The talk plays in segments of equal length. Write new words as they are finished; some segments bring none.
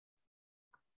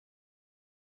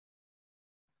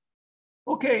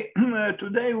Okay,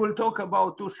 today we'll talk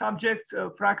about two subjects,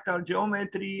 fractal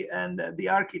geometry and the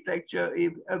architecture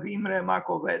of Imre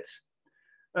Makovec.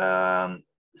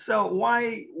 So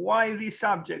why this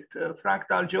subject,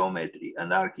 fractal geometry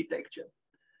and architecture?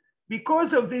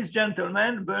 Because of this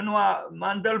gentleman, Benoit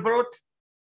Mandelbrot,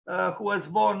 who was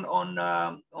born on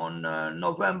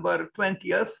November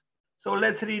 20th. So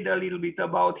let's read a little bit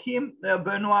about him.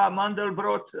 Benoit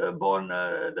Mandelbrot, born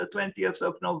the 20th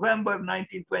of November,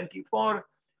 1924,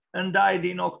 and died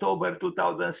in October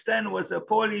 2010, was a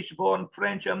Polish-born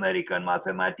French-American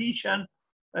mathematician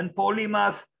and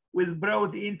polymath with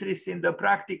broad interest in the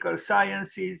practical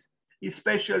sciences,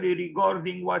 especially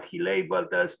regarding what he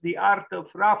labeled as the art of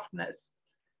roughness,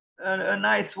 a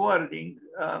nice wording,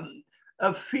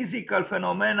 of physical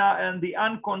phenomena and the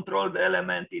uncontrolled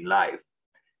element in life.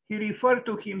 He referred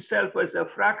to himself as a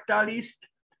fractalist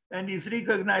and is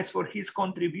recognized for his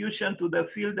contribution to the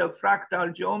field of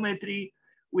fractal geometry,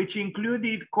 which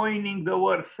included coining the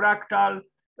word fractal,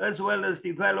 as well as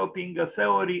developing a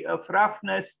theory of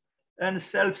roughness and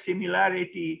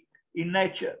self-similarity in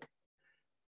nature.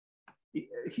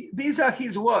 These are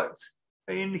his words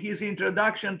in his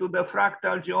introduction to the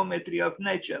fractal geometry of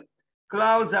nature.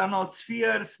 Clouds are not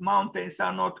spheres, mountains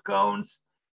are not cones,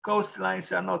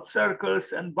 coastlines are not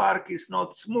circles, and bark is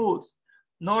not smooth,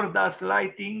 nor does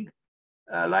lightning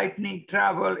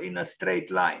travel in a straight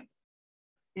line.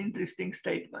 Interesting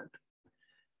statement.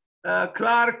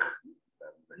 Clark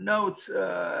notes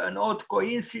an odd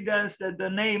coincidence that the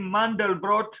name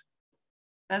Mandelbrot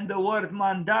and the word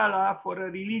mandala for a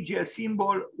religious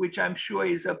symbol, which I'm sure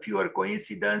is a pure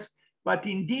coincidence, but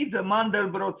indeed the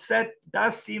Mandelbrot set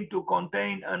does seem to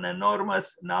contain an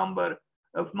enormous number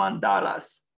of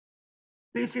mandalas.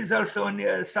 This is also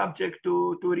a subject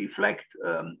to reflect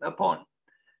upon.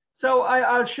 So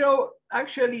I'll show,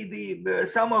 actually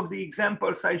some of the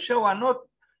examples I show are not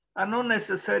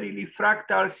necessarily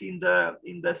fractals in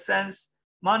the sense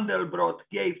Mandelbrot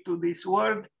gave to this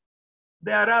word.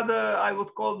 They are rather, I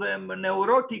would call them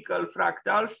neurotical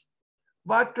fractals,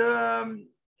 but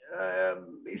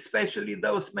especially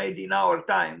those made in our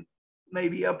time,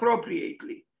 maybe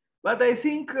appropriately. But I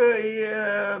think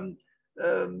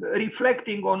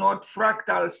reflecting on what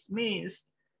fractals mean,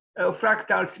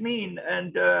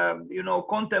 and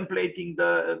contemplating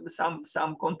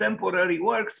some contemporary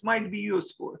works might be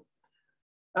useful.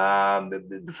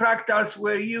 The fractals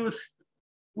were used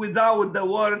without the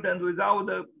word and without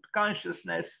the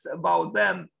consciousness about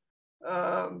them,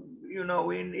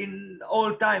 in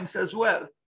all times as well,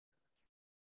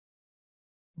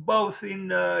 both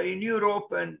in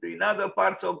Europe and in other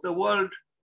parts of the world,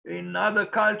 in other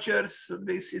cultures.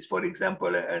 This is, for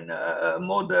example, a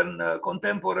modern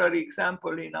contemporary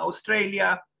example in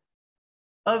Australia.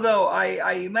 Although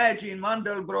I imagine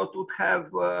Mandelbrot would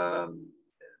have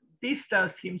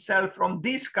distanced himself from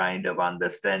this kind of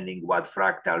understanding what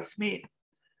fractals mean.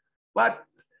 But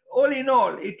all in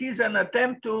all, it is an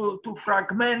attempt to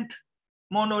fragment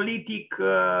monolithic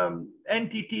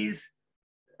entities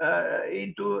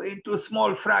into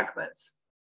small fragments.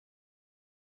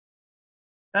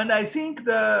 And I think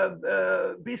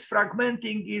this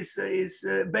fragmenting is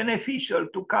beneficial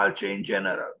to culture in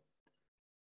general.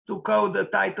 To quote the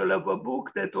title of a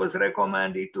book that was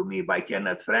recommended to me by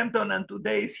Kenneth Frampton, and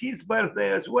today is his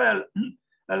birthday as well.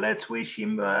 Let's wish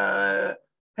him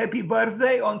happy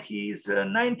birthday on his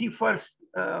 91st.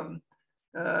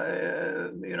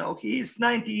 He is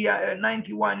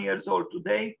 91 years old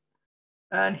today,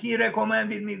 and he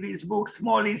recommended me this book,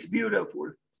 Small is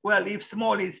Beautiful. Well, if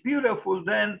small is beautiful,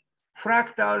 then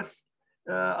fractals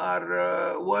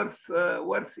are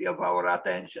worthy of our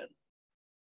attention.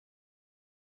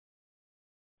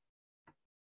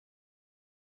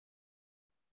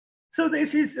 So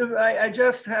this is, I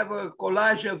just have a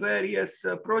collage of various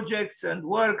projects and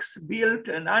works built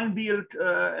and unbuilt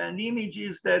and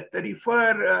images that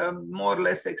refer more or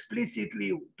less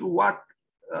explicitly to what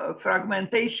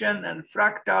fragmentation and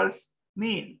fractals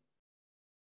mean.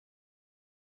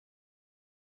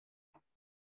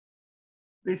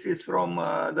 This is from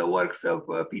the works of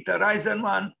Peter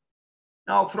Eisenman.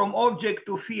 Now, from object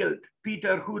to field,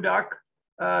 Peter Hudak.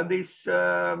 I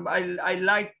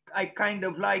kind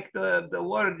of like the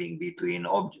wording between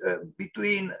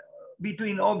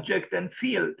object and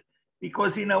field,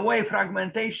 because in a way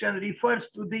fragmentation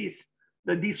refers to this,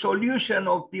 the dissolution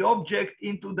of the object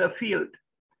into the field,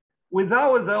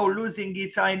 without though losing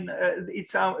its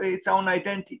own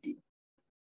identity.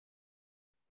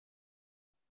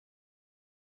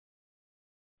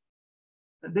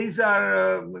 These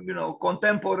are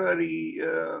contemporary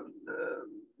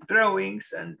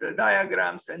drawings and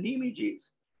diagrams and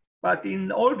images But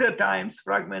in older times,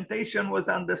 fragmentation was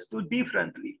understood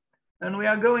differently. And we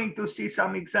are going to see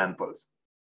some examples.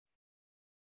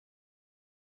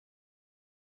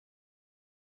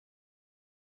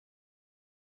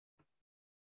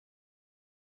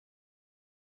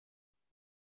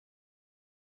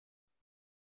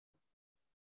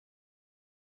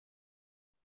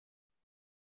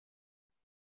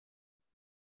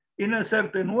 In a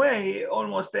certain way,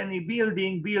 almost any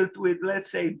building built with,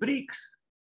 let's say, bricks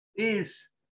is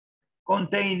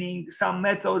containing some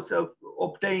methods of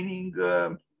obtaining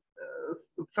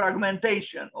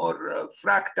fragmentation or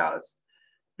fractals,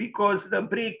 because the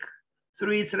brick,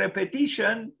 through its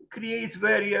repetition, creates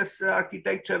various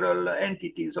architectural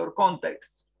entities or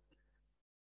contexts.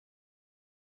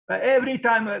 Every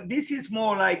time, this is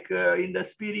more like in the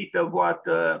spirit of what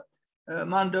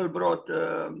Mandelbrot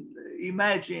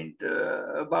imagined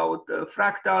about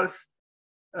fractals.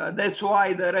 That's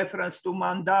why the reference to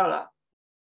mandala.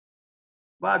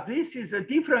 But this is a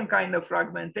different kind of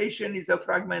fragmentation. It's a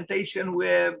fragmentation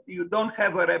where you don't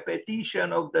have a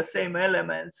repetition of the same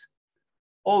elements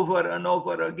over and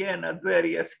over again at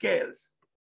various scales.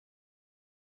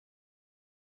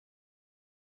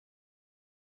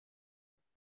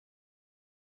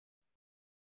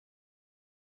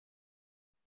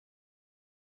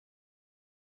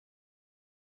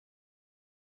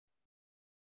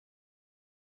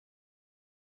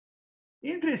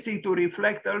 Interesting to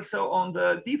reflect also on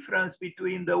the difference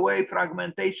between the way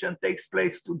fragmentation takes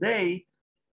place today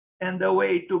and the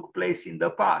way it took place in the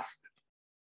past.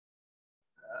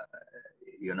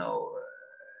 You know,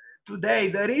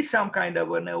 today there is some kind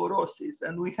of a neurosis,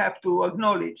 and we have to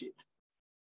acknowledge it.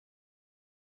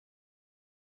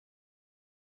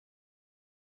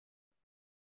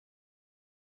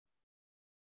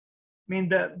 I mean,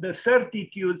 the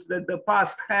certitudes that the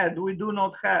past had, we do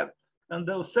not have. And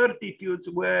those certitudes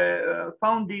were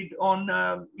founded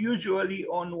on, usually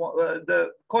on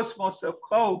the cosmos of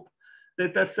hope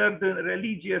that a certain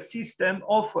religious system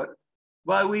offered.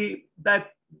 While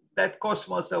that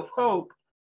cosmos of hope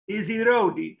is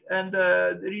eroded, and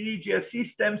the religious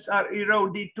systems are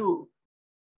eroded too.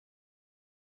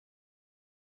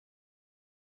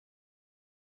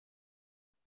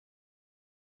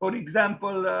 For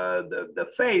example, the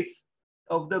faith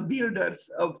of the builders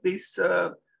of this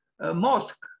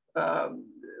mosque,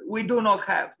 we do not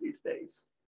have these days.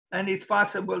 And it's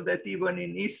possible that even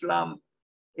in Islam,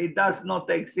 it does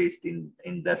not exist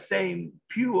in the same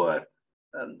pure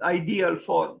ideal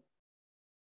form.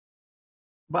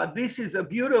 But this is a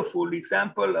beautiful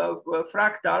example of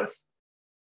fractals.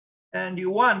 And you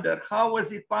wonder, how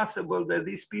was it possible that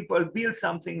these people built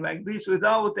something like this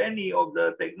without any of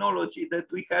the technology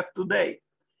that we have today?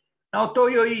 Now,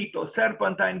 Toyo Ito,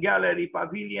 Serpentine Gallery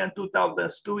Pavilion,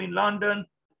 2002 in London.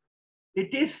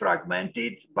 It is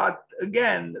fragmented, but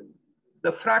again,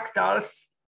 the fractals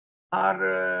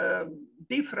are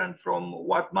different from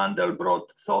what Mandelbrot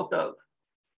thought of.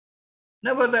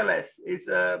 Nevertheless, it's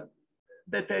a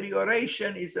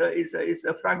deterioration, is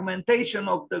a fragmentation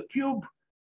of the cube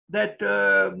that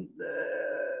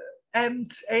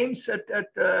aims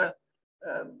at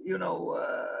you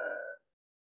know,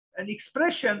 an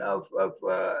expression of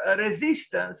a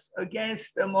resistance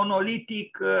against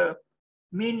monolithic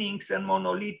meanings and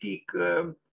monolithic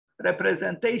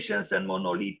representations and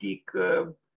monolithic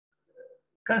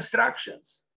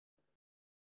constructions.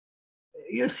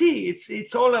 You see,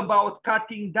 it's all about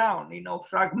cutting down, you know,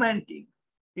 fragmenting.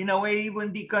 In a way,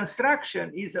 even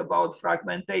deconstruction is about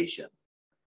fragmentation.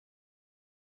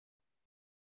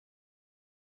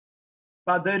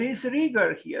 But there is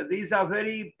rigor here. These are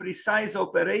very precise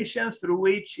operations through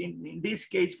which, in this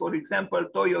case, for example,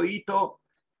 Toyo Ito,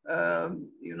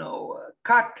 you know,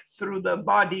 cut through the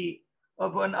body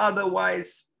of an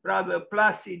otherwise rather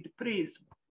placid prism.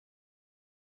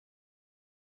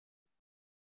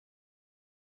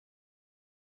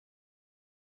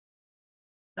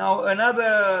 Now,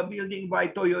 another building by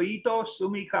Toyo Ito,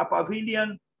 Sumika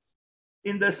Pavilion,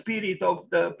 in the spirit of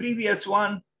the previous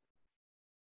one.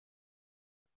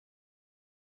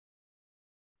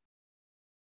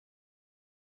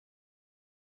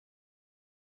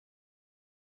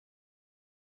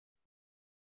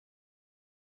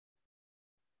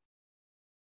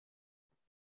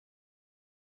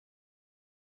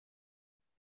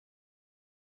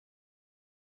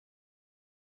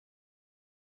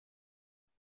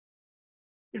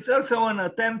 It's also an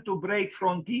attempt to break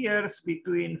frontiers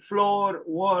between floor,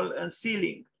 wall, and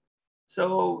ceiling.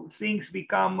 So things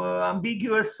become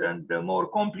ambiguous and more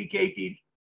complicated.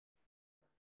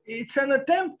 It's an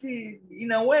attempt,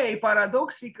 in a way,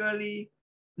 paradoxically,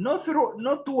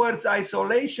 not towards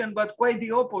isolation, but quite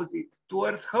the opposite,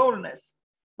 towards wholeness,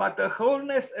 but a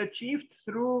wholeness achieved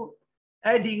through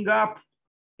adding up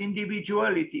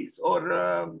individualities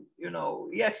or,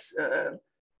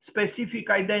 specific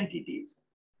identities.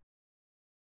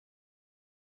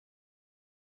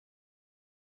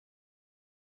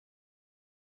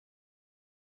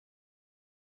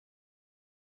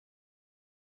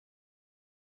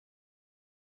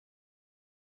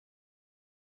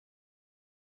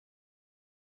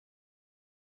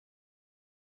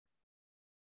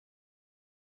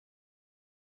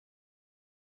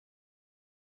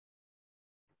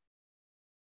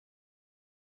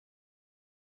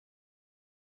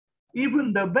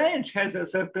 Even the bench has a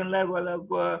certain level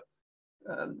of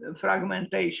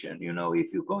fragmentation.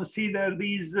 If you consider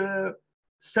these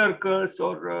circles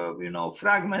or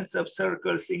fragments of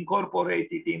circles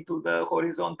incorporated into the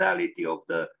horizontality of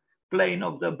the plane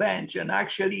of the bench, and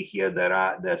actually here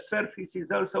the surface is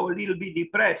also a little bit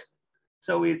depressed,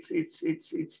 so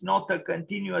it's not a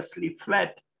continuously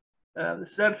flat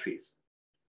surface.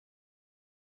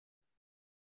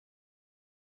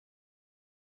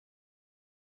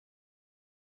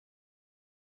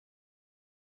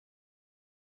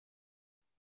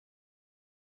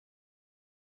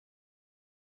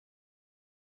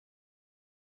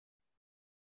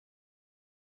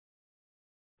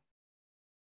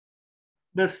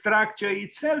 The structure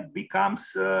itself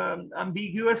becomes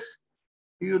ambiguous.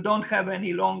 You don't have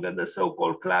any longer the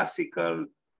so-called classical,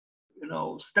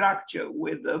 structure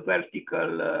with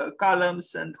vertical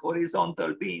columns and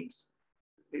horizontal beams.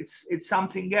 It's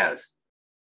something else.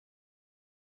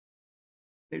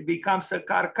 It becomes a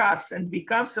carcass and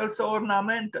becomes also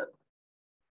ornamental.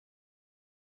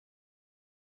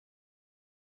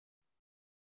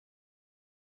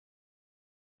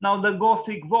 Now the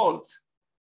Gothic vaults,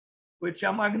 which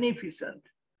are magnificent,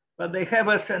 but they have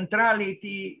a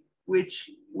centrality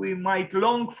which we might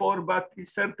long for, but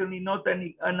is certainly not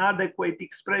an adequate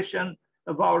expression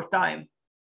of our time.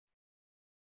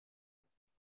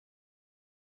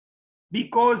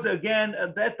 Because again,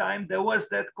 at that time, there was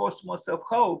that cosmos of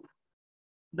hope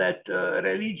that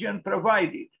religion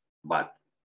provided, but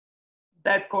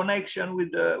that connection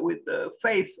with the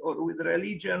faith or with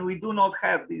religion, we do not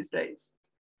have these days.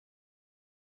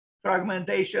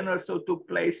 Fragmentation also took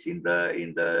place in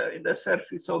the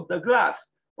surface of the glass,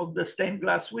 of the stained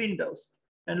glass windows,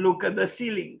 and look at the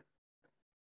ceiling.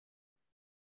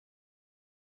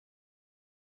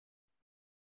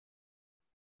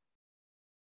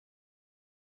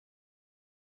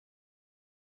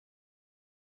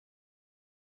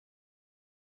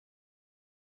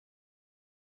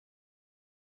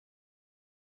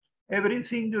 Every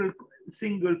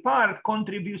single part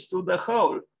contributes to the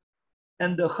whole,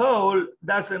 and the whole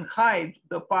doesn't hide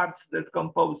the parts that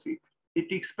compose it.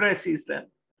 It expresses them.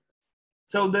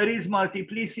 So there is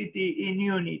multiplicity in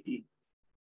unity.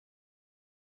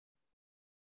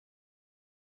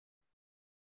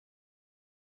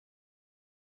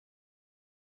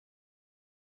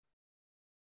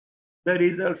 There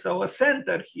is also a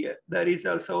center here. There is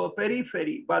also a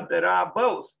periphery, but there are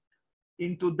both.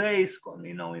 In today's,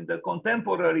 in the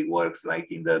contemporary works,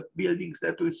 like in the buildings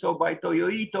that we saw by Toyo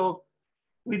Ito,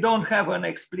 we don't have an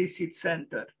explicit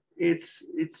center. It's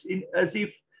as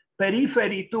if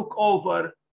periphery took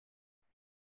over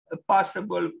a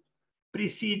possible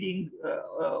preceding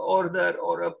order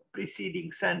or a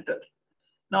preceding center.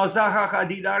 Now, Zaha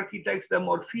Hadid architects the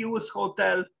Morpheus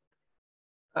Hotel,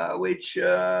 which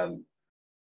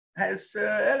has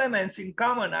elements in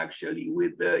common actually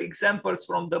with the examples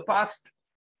from the past,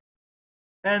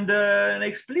 and an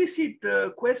explicit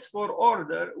quest for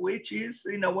order, which is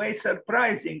in a way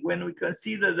surprising when we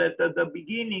consider that at the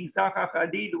beginning Zaha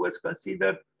Hadid was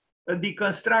considered a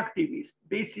deconstructivist.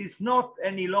 This is not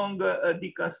any longer a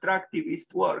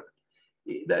deconstructivist work.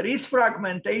 There is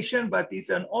fragmentation, but it's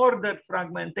an ordered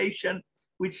fragmentation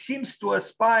which seems to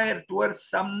aspire towards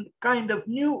some kind of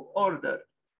new order.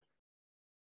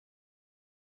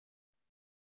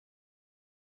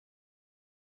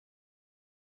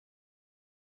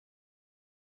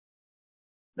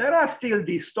 There are still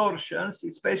distortions,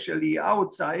 especially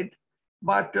outside,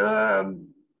 but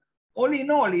all in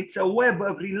all, it's a web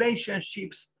of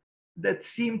relationships that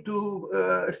seems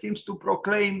to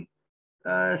proclaim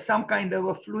some kind of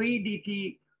a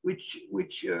fluidity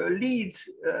which leads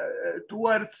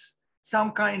towards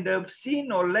some kind of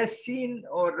seen or less seen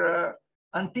or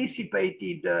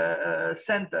anticipated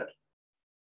center.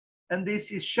 And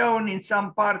this is shown in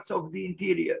some parts of the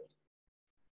interior.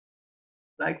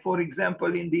 Like, for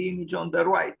example, in the image on the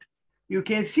right, you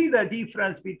can see the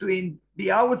difference between the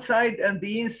outside and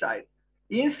the inside.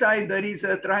 Inside there is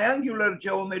a triangular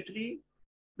geometry.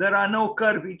 There are no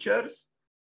curvatures.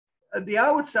 At the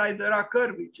outside, there are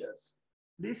curvatures.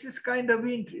 This is kind of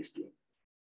interesting.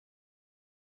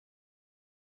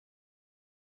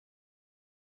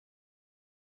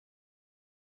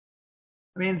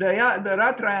 I mean, there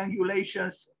are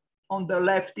triangulations on the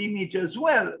left image as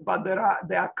well, but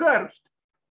they are curved.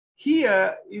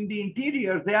 Here in the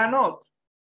interior, they are not,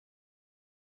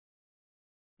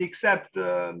 except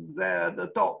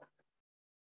the top.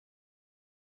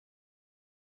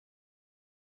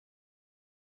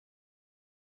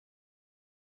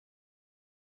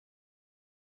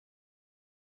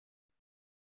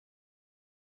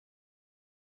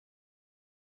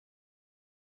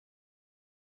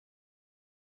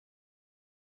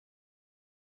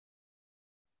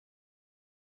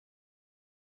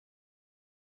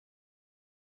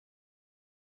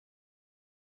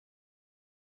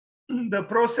 The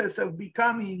process of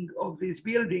becoming of this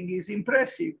building is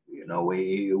impressive. You know,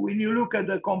 when you look at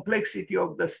the complexity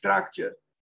of the structure,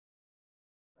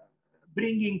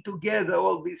 bringing together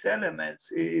all these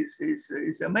elements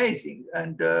is amazing.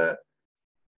 And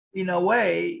in a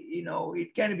way, you know,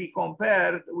 it can be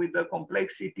compared with the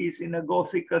complexities in a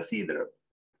Gothic cathedral,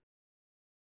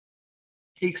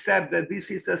 except that this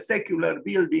is a secular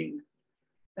building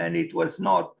and it was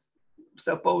not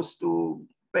supposed to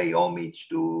pay homage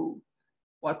to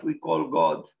what we call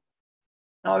God.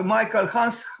 Now, Michael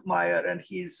Hansmeyer and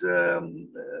his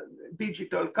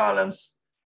digital columns,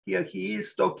 here he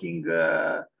is talking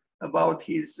about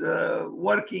his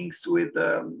workings with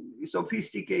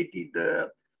sophisticated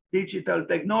digital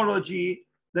technology.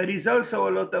 There is also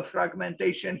a lot of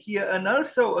fragmentation here, and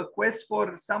also a quest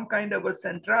for some kind of a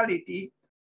centrality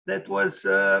that was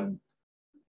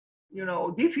you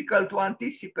know, difficult to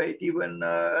anticipate even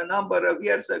a number of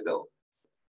years ago.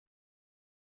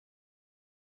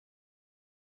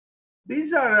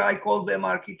 These are, I call them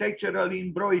architectural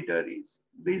embroideries.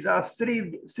 These are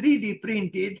 3D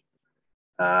printed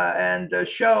and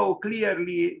show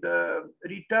clearly the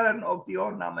return of the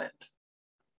ornament.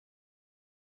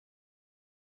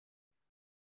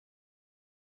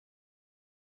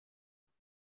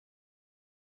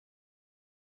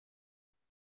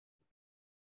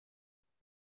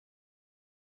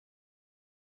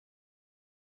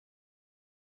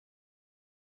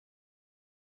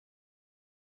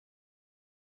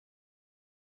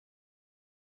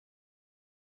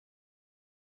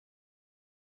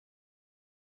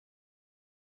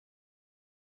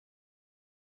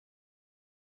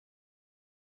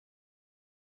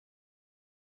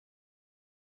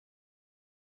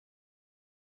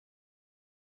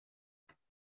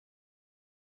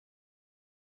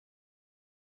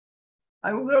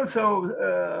 I would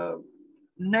also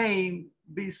name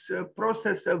this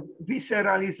process of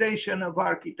visceralization of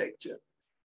architecture.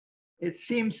 It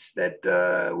seems that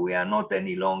we are not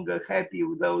any longer happy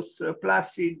with those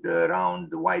placid,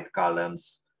 round, white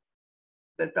columns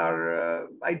that are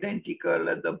identical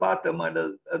at the bottom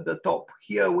and at the top.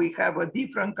 Here we have a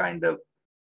different kind of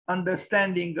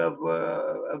understanding of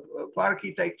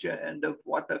architecture and of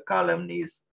what a column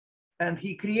is. And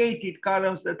he created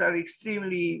columns that are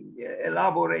extremely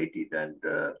elaborated and,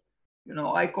 you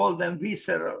know, I call them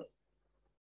visceral.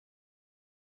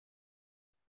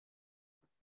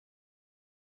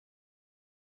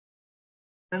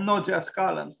 And not just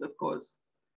columns, of course.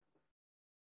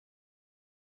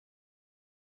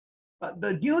 But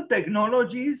the new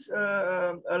technologies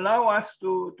allow us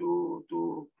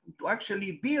to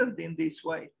actually build in this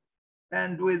way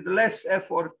and with less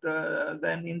effort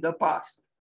than in the past.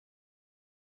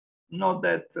 Not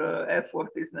that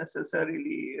effort is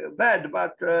necessarily bad,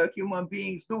 but human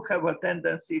beings do have a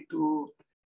tendency to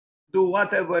do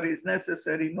whatever is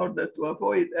necessary in order to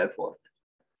avoid effort.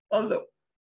 Although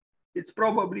it's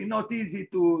probably not easy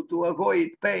to avoid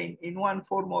pain in one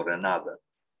form or another.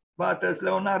 But as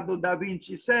Leonardo da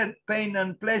Vinci said, pain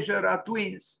and pleasure are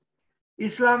twins.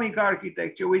 Islamic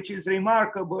architecture, which is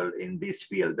remarkable in this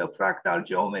field of fractal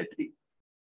geometry,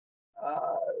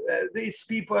 these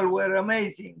people were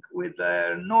amazing with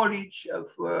their knowledge of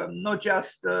not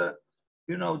just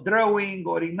you know, drawing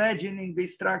or imagining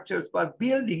these structures, but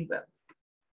building them.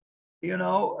 You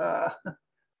know,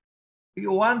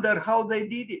 you wonder how they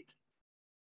did it.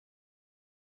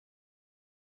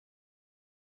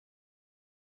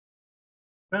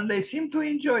 And they seem to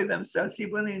enjoy themselves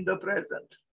even in the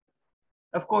present.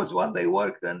 Of course, what they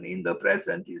worked on in the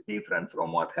present is different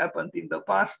from what happened in the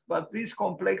past, but this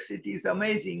complexity is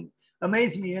amaze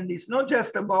me. And it's not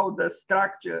just about the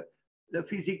structure, the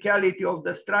physicality of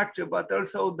the structure, but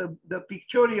also the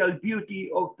pictorial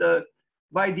beauty of the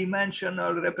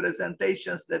bidimensional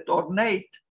representations that ornate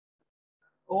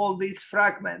all these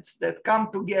fragments that come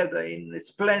together in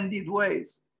splendid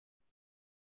ways.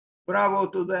 Bravo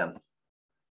to them.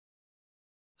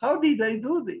 How did they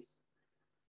do this?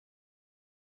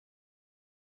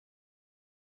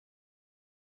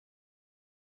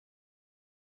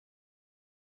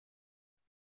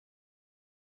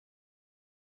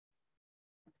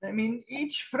 I mean,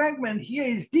 each fragment here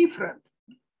is different,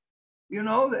 you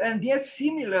know, and yet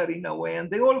similar in a way, and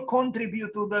they all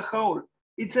contribute to the whole.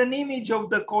 It's an image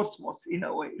of the cosmos in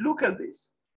a way. Look at this.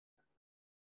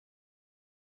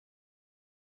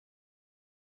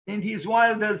 In his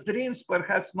wildest dreams,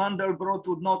 perhaps Mandelbrot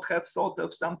would not have thought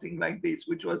of something like this,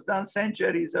 which was done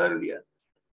centuries earlier.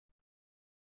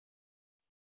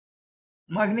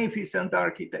 Magnificent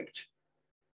architecture.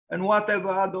 And whatever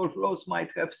Adolf Loos might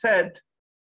have said,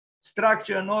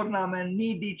 structure and ornament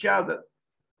need each other.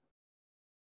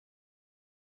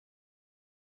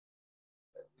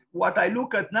 What I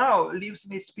look at now leaves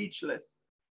me speechless.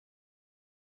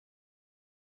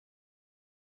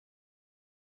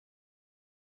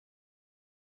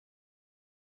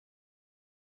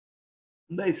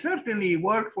 They certainly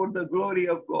work for the glory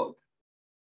of God.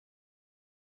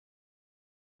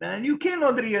 And you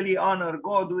cannot really honor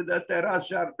God with a terrace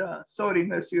jardin. Sorry,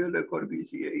 Monsieur Le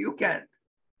Corbusier, you can't.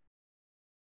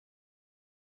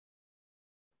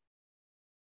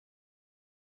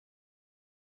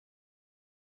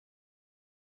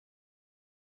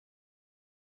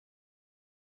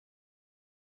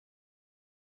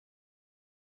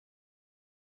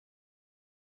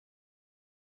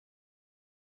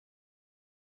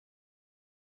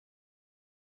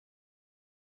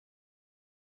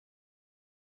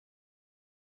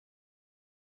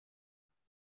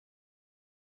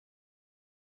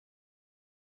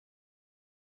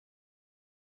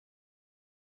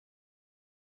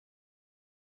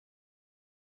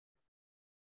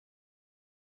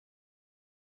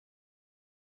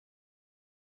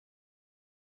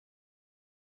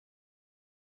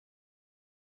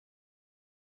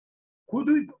 Could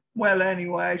we? Well,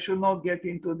 anyway, I should not get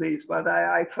into this, but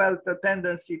I felt a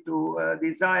tendency to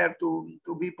desire to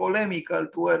be polemical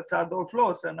towards Adolf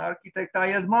Loos, an architect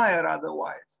I admire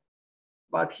otherwise.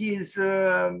 But his,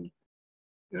 you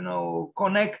know,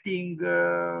 connecting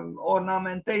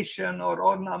ornamentation or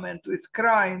ornament with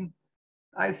crime,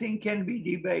 I think can be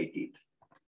debated.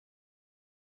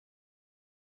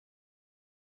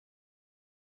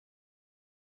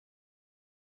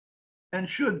 And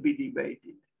should be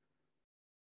debated.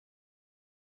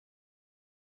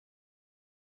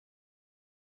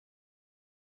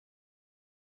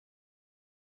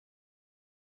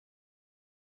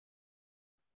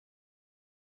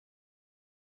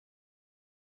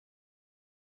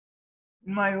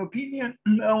 In my opinion,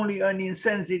 only an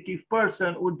insensitive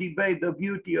person would debate the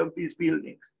beauty of these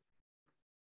buildings.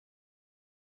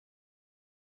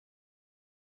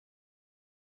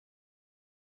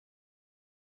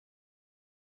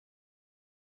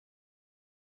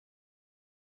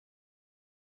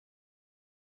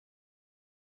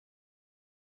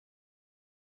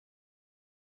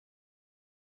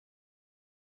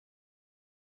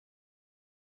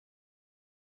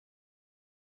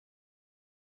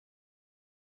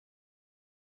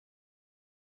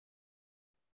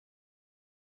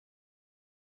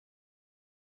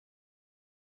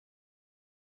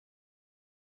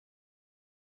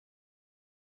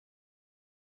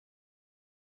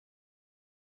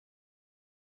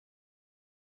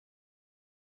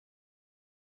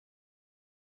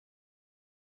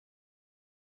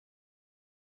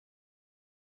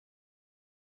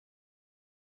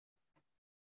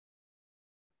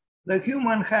 The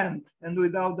human hand, and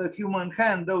without the human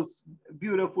hand, those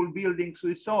beautiful buildings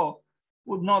we saw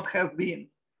would not have been.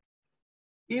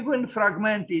 Even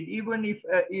fragmented, even if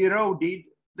eroded,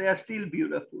 they are still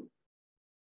beautiful.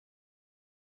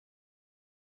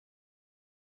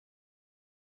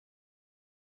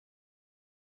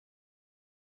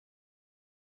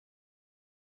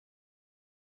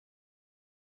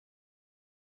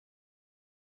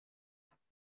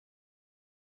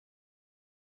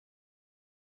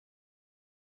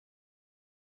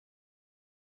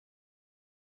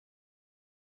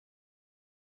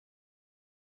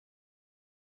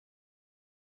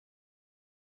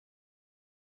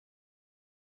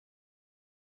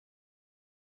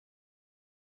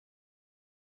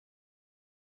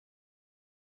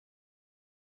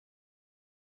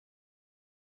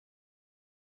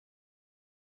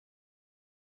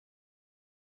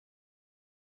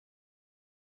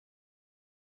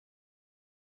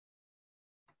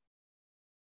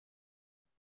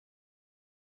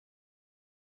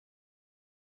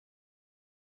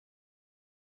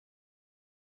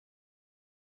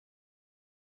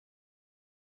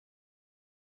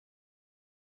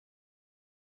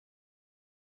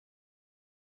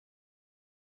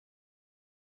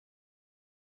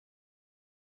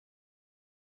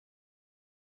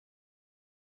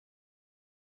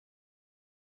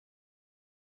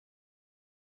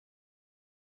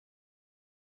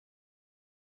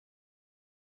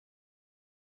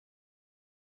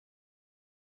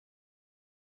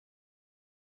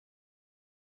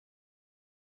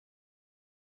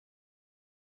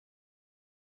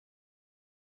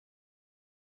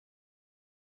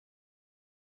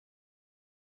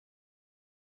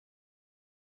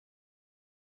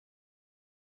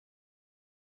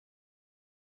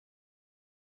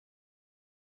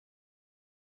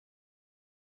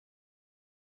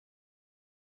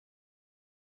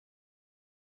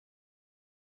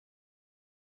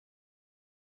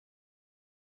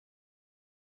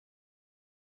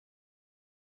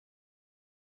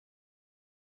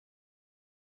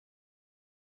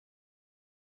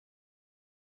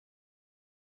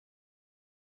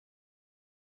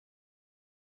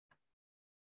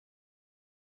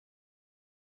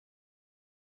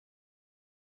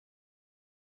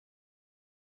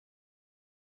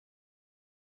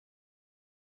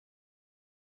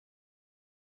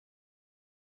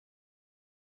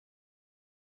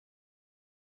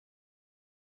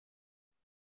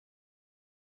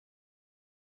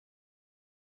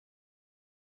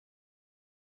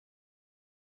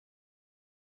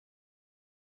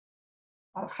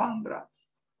 Alhambra.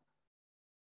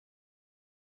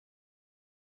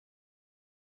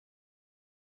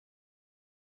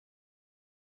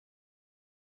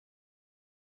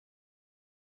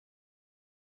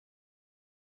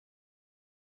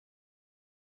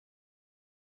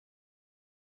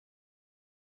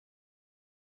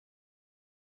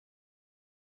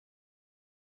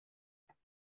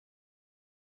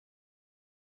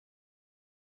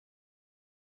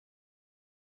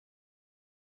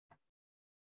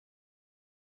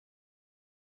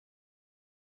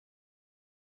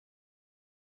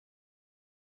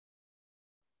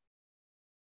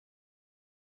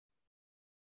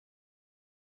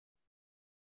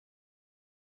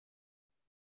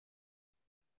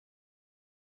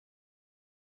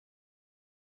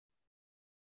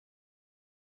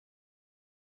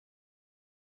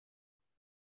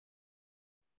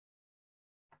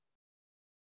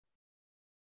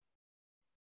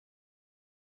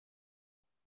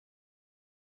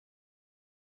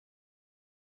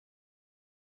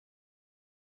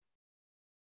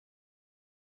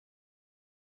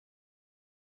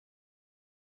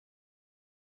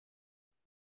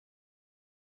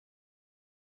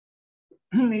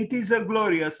 It is a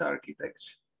glorious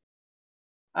architecture.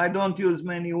 I don't use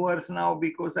many words now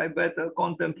because I better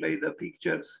contemplate the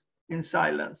pictures in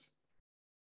silence.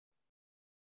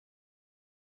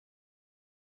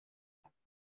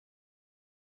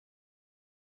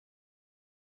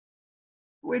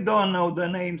 We don't know the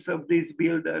names of these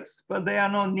builders, but they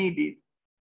are not needed.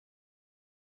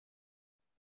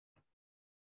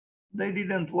 They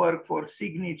didn't work for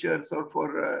signatures or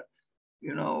for,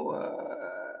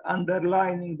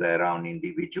 underlining their own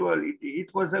individuality.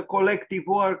 It was a collective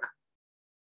work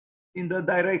in the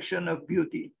direction of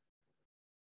beauty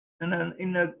and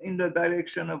in the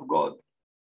direction of God.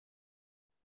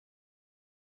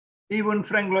 Even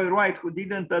Frank Lloyd Wright, who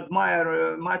didn't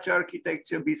admire much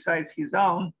architecture besides his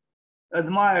own,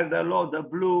 admired a lot the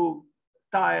blue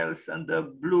tiles and the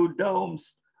blue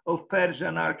domes of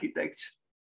Persian architecture.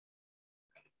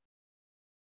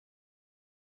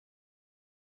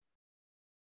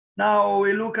 Now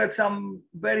we look at some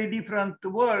very different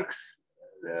works,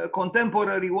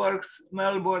 contemporary works,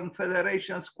 Melbourne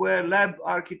Federation Square Lab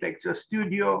Architecture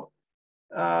Studio.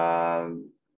 From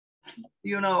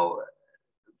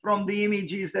the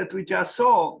images that we just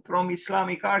saw from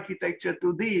Islamic architecture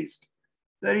to this,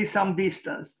 there is some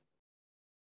distance.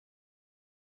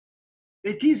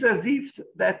 It is as if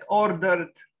that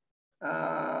ordered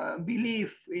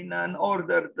belief in an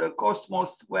ordered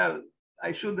cosmos, well,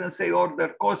 I shouldn't say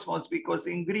ordered cosmos because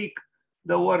in Greek,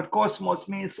 the word cosmos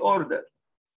means order.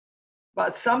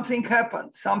 But something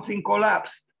happened, something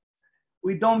collapsed.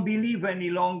 We don't believe any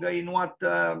longer in what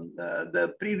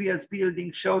the previous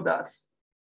building showed us.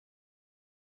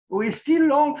 We still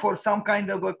long for some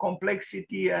kind of a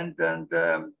complexity and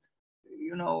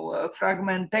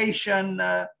fragmentation,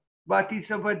 but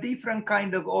it's of a different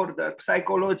kind of order,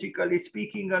 psychologically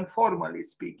speaking and formally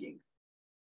speaking.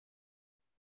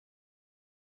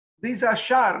 These are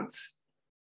shards,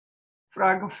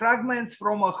 fragments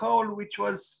from a whole which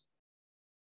was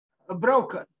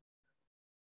broken.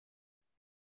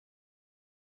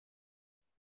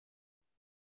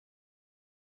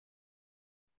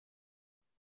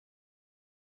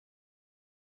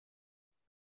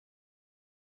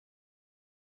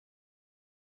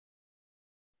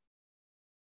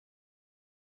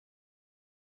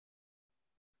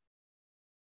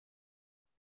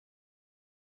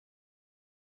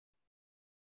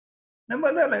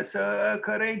 Nevertheless, a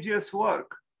courageous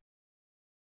work.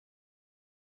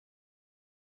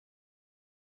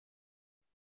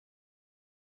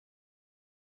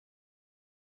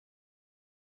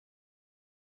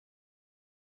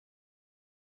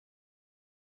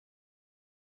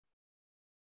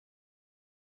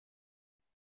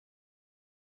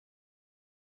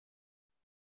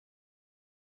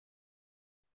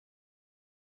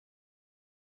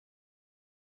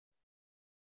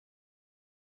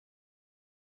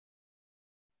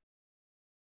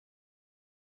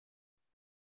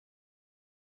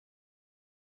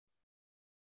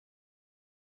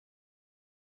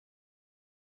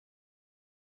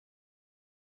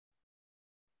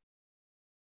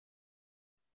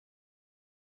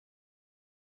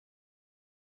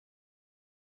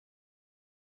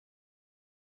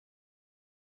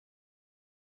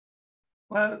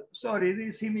 Well, sorry,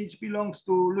 this image belongs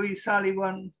to Louis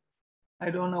Sullivan. I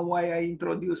don't know why I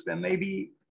introduced them.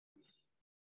 Maybe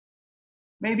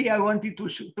I wanted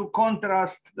to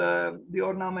contrast the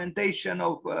ornamentation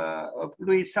of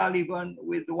Louis Sullivan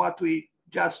with what we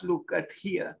just look at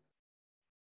here.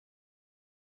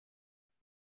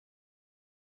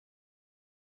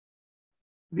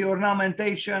 the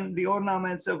ornamentation, the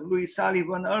ornaments of Louis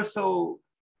Sullivan also,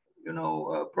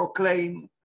 proclaim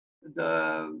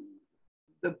the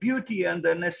beauty and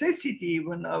the necessity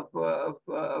even of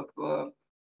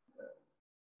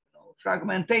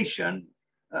fragmentation,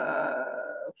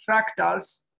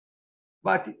 fractals,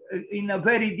 but in a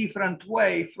very different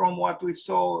way from what we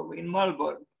saw in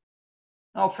Melbourne.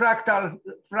 Now, fractal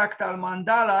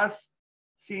mandalas,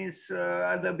 since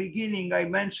at the beginning I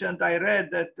read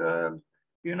that,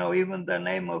 even the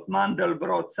name of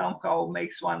Mandelbrot somehow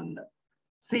makes one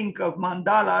think of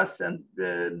mandalas, and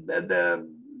the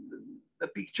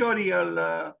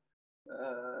pictorial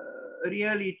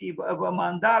reality of a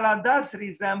mandala does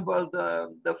resemble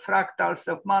the fractals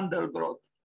of Mandelbrot.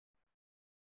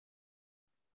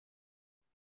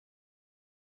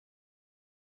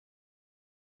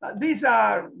 These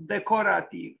are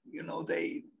decorative,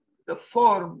 the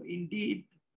form indeed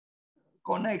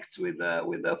connects with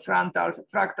the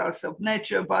fractals of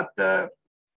nature, but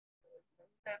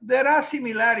there are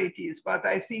similarities, but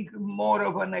I think more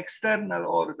of an external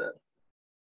order.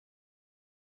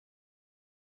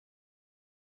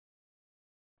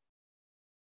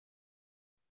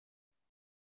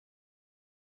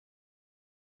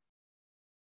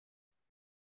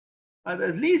 But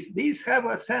at least these have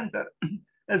a center,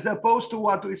 as opposed to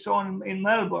what we saw in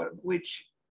Melbourne, which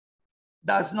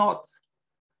does not.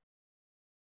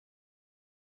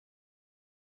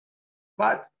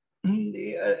 But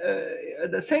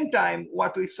at the same time,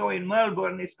 what we saw in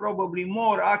Melbourne is probably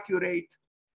more accurate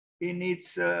in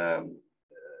its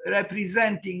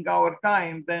representing our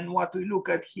time than what we look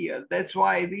at here. That's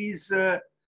why these,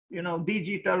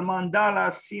 digital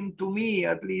mandalas seem to me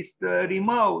at least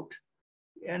remote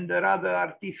and rather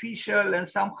artificial, and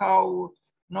somehow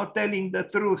not telling the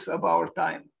truth about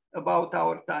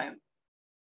our time.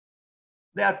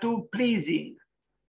 They are too pleasing.